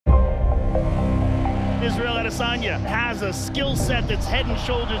Israel Adesanya has a skill set that's head and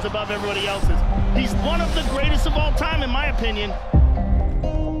shoulders above everybody else's. He's one of the greatest of all time, in my opinion.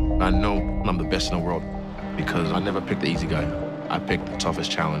 I know I'm the best in the world because I never picked the easy guy. I picked the toughest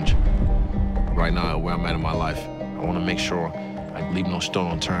challenge. Right now, where I'm at in my life, I want to make sure I leave no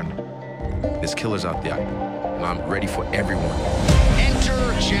stone unturned. There's killers out there, and I'm ready for everyone.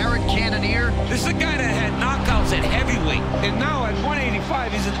 Enter Jared Cannonier. This is a guy that had knockouts at heavyweight, and now at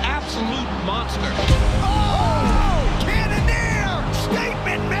 185, he's an absolute monster. Oh! Cannonier!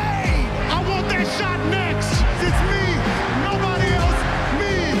 Statement made! I want that shot next. It's me, nobody else,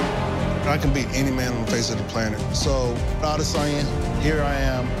 me. I can beat any man on the face of the planet. So, Adesanya, here I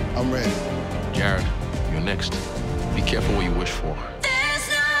am. I'm ready. Jared, you're next. Be careful what you wish for. There's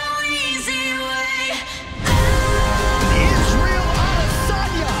no easy way. Israel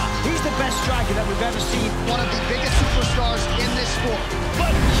Adesanya! He's the best striker that we've ever seen. One of the biggest superstars in this sport.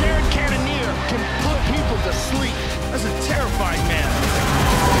 But Jared Cannonier can put people to sleep. That's a terrifying man.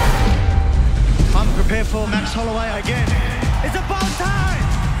 I'm prepared for Max Holloway again. It's about time!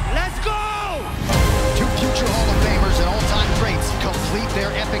 Let's go! Two future Hall of Famers and all-time greats complete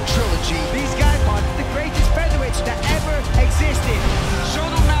their epic trilogy. These guys are the greatest featherweights that ever existed.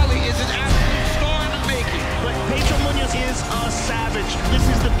 Sean O'Malley is an absolute star in the making. But Pedro Munoz is a savage. This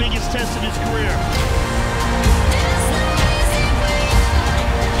is the biggest test of his career.